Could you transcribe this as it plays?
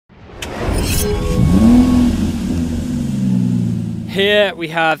Here we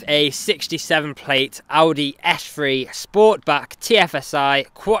have a 67 plate Audi S3 Sportback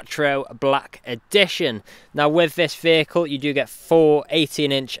TFSI Quattro Black Edition. Now with this vehicle you do get 4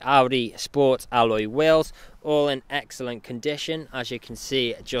 18-inch Audi Sport alloy wheels, all in excellent condition, as you can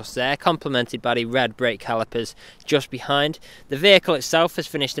see just there, complemented by the red brake calipers just behind. The vehicle itself is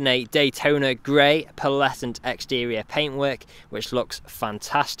finished in a Daytona grey pearlescent exterior paintwork, which looks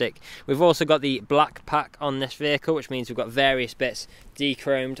fantastic. We've also got the black pack on this vehicle, which means we've got various bits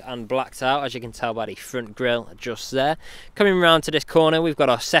dechromed and blacked out, as you can tell by the front grille just there. Coming round to this corner, we've got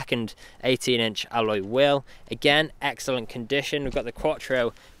our second 18-inch alloy wheel. Again, excellent condition. We've got the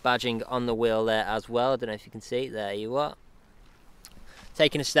Quattro badging on the wheel there as well. I don't know if you can see, there you are.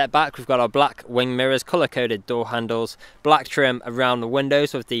 Taking a step back, we've got our black wing mirrors, colour-coded door handles, black trim around the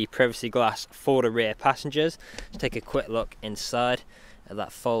windows with the privacy glass for the rear passengers. Let's take a quick look inside at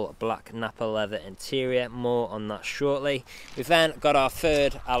that full black Napa leather interior. More on that shortly. We've then got our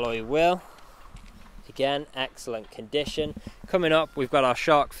third alloy wheel. Again, excellent condition. Coming up, we've got our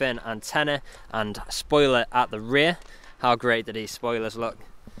shark fin antenna and spoiler at the rear. How great do these spoilers look?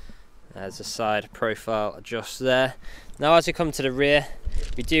 There's a side profile just there. Now as we come to the rear,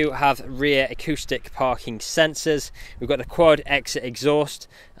 we do have rear acoustic parking sensors. We've got the quad exit exhaust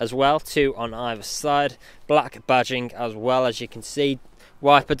as well, 2 on either side. Black badging as well, as you can see.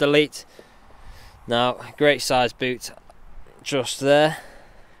 Wiper delete. Now, great size boot just there.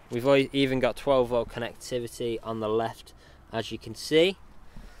 We've even got 12-volt connectivity on the left, as you can see.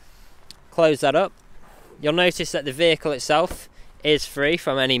 Close that up. You'll notice that the vehicle itself is free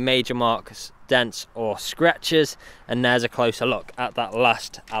from any major marks, dents or scratches, and there's a closer look at that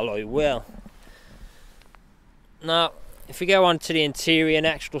last alloy wheel. Now if we go on to the interior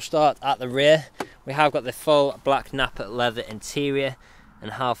next, we'll start at the rear. We have got the full black Napa leather interior,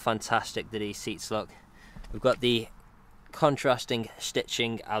 and how fantastic do these seats look. We've got the contrasting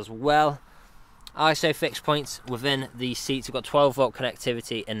stitching as well. ISO fixed points within the seats. We've got 12-volt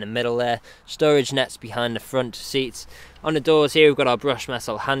connectivity in the middle there, storage nets behind the front seats. On the doors here we've got our brushed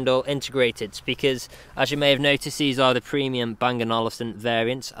metal handle, integrated speakers. As you may have noticed, these are the premium Bang & Olufsen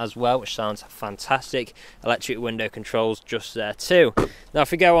variants as well, which sounds fantastic. Electric window controls just there too. Now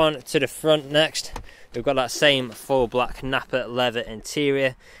if we go on to the front next, we've got that same full black Napa leather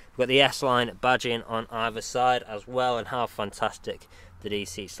interior. We've got the S-line badging on either side as well, and how fantastic do these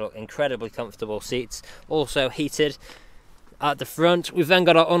seats look. Incredibly comfortable seats, also heated at the front. We've then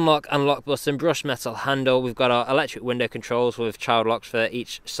got our unlock and lock button, brushed metal handle. We've got our electric window controls with child locks for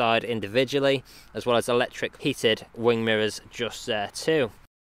each side individually, as well as electric heated wing mirrors just there too.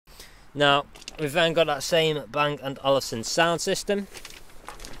 Now we've then got that same Bang & Olufsen sound system.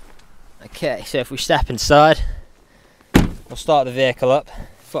 Okay, so if we step inside, we'll start the vehicle up,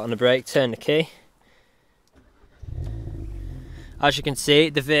 foot on the brake, turn the key. As you can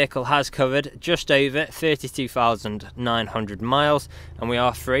see, the vehicle has covered just over 32,900 miles, and we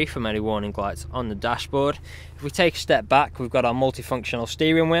are free from any warning lights on the dashboard. If we take a step back, we've got our multifunctional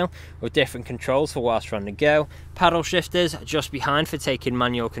steering wheel with different controls for whilst we're on the go. Paddle shifters just behind for taking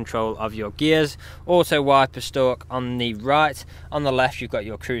manual control of your gears. Auto wiper stalk on the right. On the left, you've got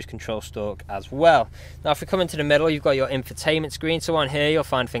your cruise control stalk as well. Now, if we come into the middle, you've got your infotainment screen. So on here, you'll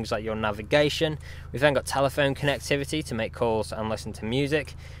find things like your navigation. We've then got telephone connectivity to make calls and listen to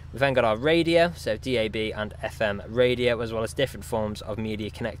music. We've then got our radio, so DAB and FM radio, as well as different forms of media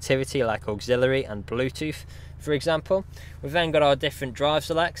connectivity like auxiliary and Bluetooth, for example. We've then got our different drive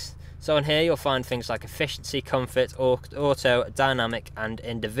selects. So on here you'll find things like efficiency, comfort, auto, dynamic and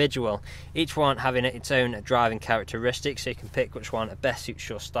individual. Each one having its own driving characteristics, so you can pick which one best suits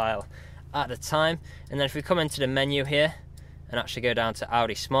your style at the time. And then if we come into the menu here and actually go down to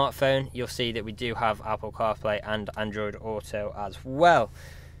Audi smartphone, you'll see that we do have Apple CarPlay and Android Auto as well.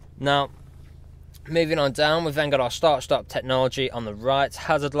 Now, moving on down, we've then got our start-stop technology on the right,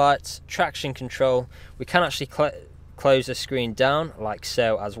 hazard lights, traction control. We can actually close the screen down like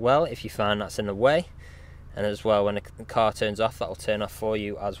so as well if you find that's in the way. And as well, when the car turns off, that'll turn off for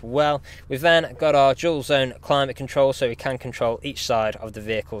you as well. We've then got our dual zone climate control, so we can control each side of the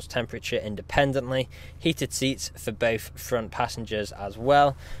vehicle's temperature independently. Heated seats for both front passengers as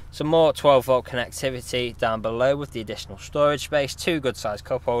well. Some more 12-volt connectivity down below with the additional storage space. 2 good sized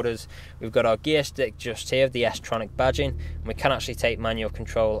cup holders. We've got our gear stick just here, the S-tronic badging, and we can actually take manual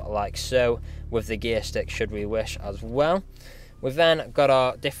control like so with the gear stick should we wish as well. We've then got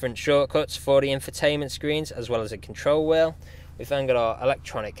our different shortcuts for the infotainment screens, as well as a control wheel. We've then got our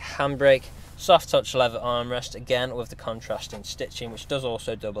electronic handbrake, soft touch leather armrest, again with the contrasting stitching, which does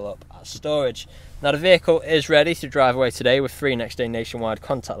also double up as storage. Now the vehicle is ready to drive away today with free next day nationwide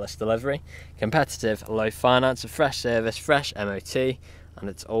contactless delivery, competitive low finance, a fresh service, fresh MOT, and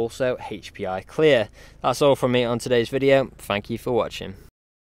it's also HPI clear. That's all from me on today's video. Thank you for watching.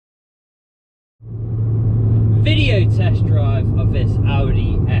 Video test drive of this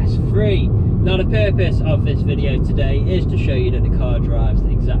Audi S3. Now the purpose of this video today is to show you that the car drives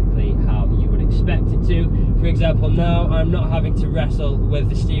exactly how you would expect it to. For example, now I'm not having to wrestle with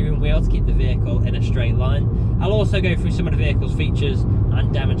the steering wheel to keep the vehicle in a straight line. I'll also go through some of the vehicle's features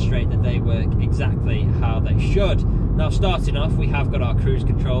and demonstrate that they work exactly how they should. Now starting off, we have got our cruise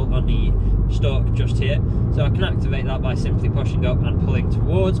control on the stalk just here, so I can activate that by simply pushing up and pulling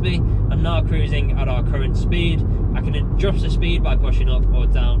towards me. I'm now cruising at our current speed. I can adjust the speed by pushing up or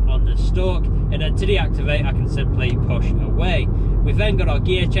down on the stalk, and then to deactivate I can simply push away. We've then got our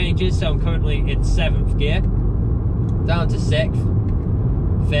gear changes, so I'm currently in 7th gear, down to 6th,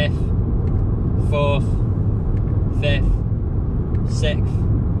 5th, 4th, 5th, 6th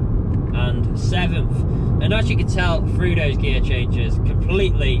and 7th. And as you can tell through those gear changes,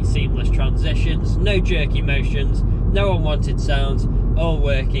 completely seamless transitions, no jerky motions, no unwanted sounds, all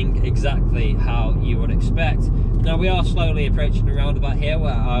working exactly how you would expect. Now we are slowly approaching the roundabout here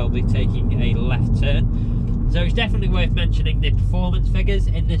where I'll be taking a left turn, so it's definitely worth mentioning the performance figures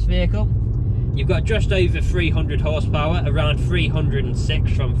in this vehicle. You've got just over 300 horsepower, around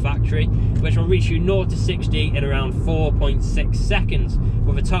 306 from factory, which will reach you 0 to 60 in around 4.6 seconds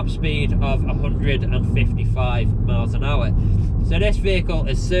with a top speed of 155 miles an hour. So this vehicle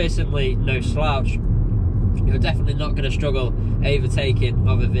is certainly no slouch. You're definitely not going to struggle overtaking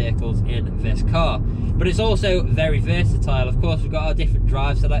other vehicles in this car. But it's also very versatile. Of course, we've got our different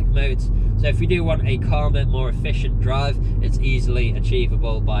drive select modes. So if you do want a calmer, more efficient drive, it's easily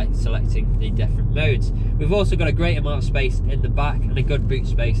achievable by selecting the different modes. We've also got a great amount of space in the back and a good boot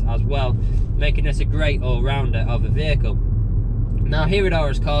space as well, making this a great all-rounder of a vehicle. Now here at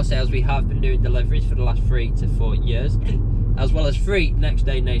RS Car Sales, we have been doing deliveries for the last 3 to 4 years, as well as free next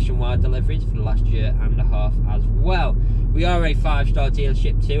day nationwide deliveries for the last year and a half as well. We are a 5-star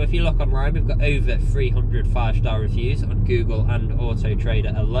dealership too. If you look online, we've got over 300 5-star reviews on Google and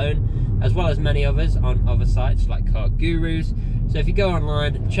Autotrader alone, as well as many others on other sites like Car Gurus. So if you go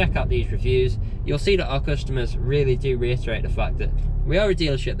online and check out these reviews, you'll see that our customers really do reiterate the fact that we are a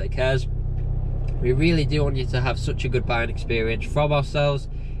dealership that cares. We really do want you to have such a good buying experience from ourselves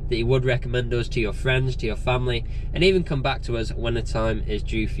that you would recommend us to your friends, to your family, and even come back to us when the time is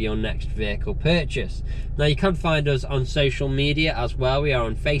due for your next vehicle purchase. Now you can find us on social media as well. We are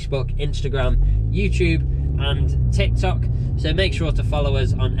on Facebook, Instagram, YouTube and TikTok, so make sure to follow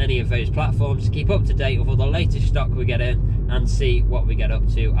us on any of those platforms to keep up to date with all the latest stock we get in and see what we get up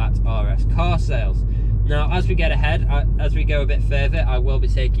to at RS Car Sales. Now as we get ahead, as we go a bit further, I will be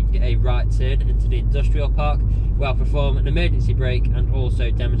taking a right turn into the industrial park where I'll perform an emergency brake and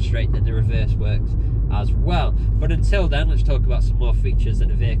also demonstrate that the reverse works as well. But until then, let's talk about some more features that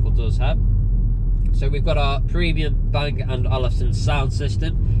the vehicle does have. So we've got our premium Bang & Olufsen sound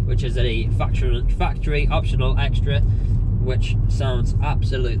system, which is a factory optional extra, which sounds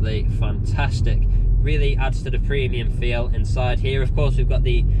absolutely fantastic. Really adds to the premium feel inside here. Of course, we've got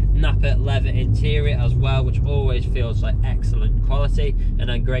the Napa leather interior as well, which always feels like excellent quality, and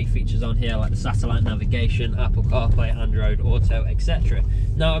then great features on here like the satellite navigation, Apple CarPlay, Android Auto, etc.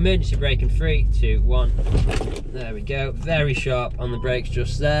 Now emergency brake in 3, 2, 1. There we go. Very sharp on the brakes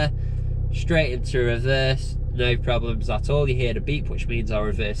just there. Straight into reverse, no problems at all. You hear the beep, which means our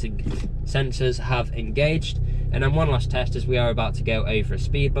reversing sensors have engaged. And then one last test as we are about to go over a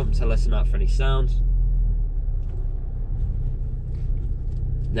speed bump, so listen out for any sounds.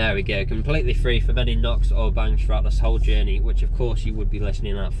 There we go, completely free from any knocks or bangs throughout this whole journey, which of course you would be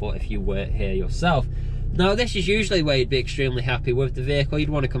listening out for if you were here yourself. Now this is usually where you'd be extremely happy with the vehicle. You'd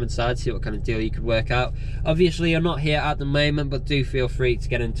want to come inside, see what kind of deal you could work out. Obviously you're not here at the moment, but do feel free to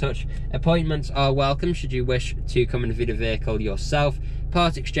get in touch. Appointments are welcome should you wish to come and view the vehicle yourself.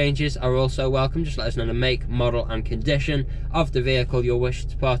 Part exchanges are also welcome. Just let us know the make, model and condition of the vehicle you'll wish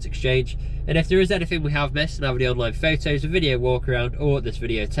to part exchange. And if there is anything we have missed, and have the online photos, a video walk around or this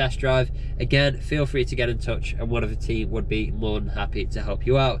video test drive, again feel free to get in touch and one of the team would be more than happy to help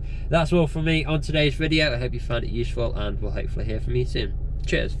you out. That's all from me on today's video. I hope you found it useful and we'll hopefully hear from you soon.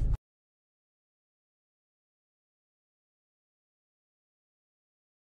 Cheers.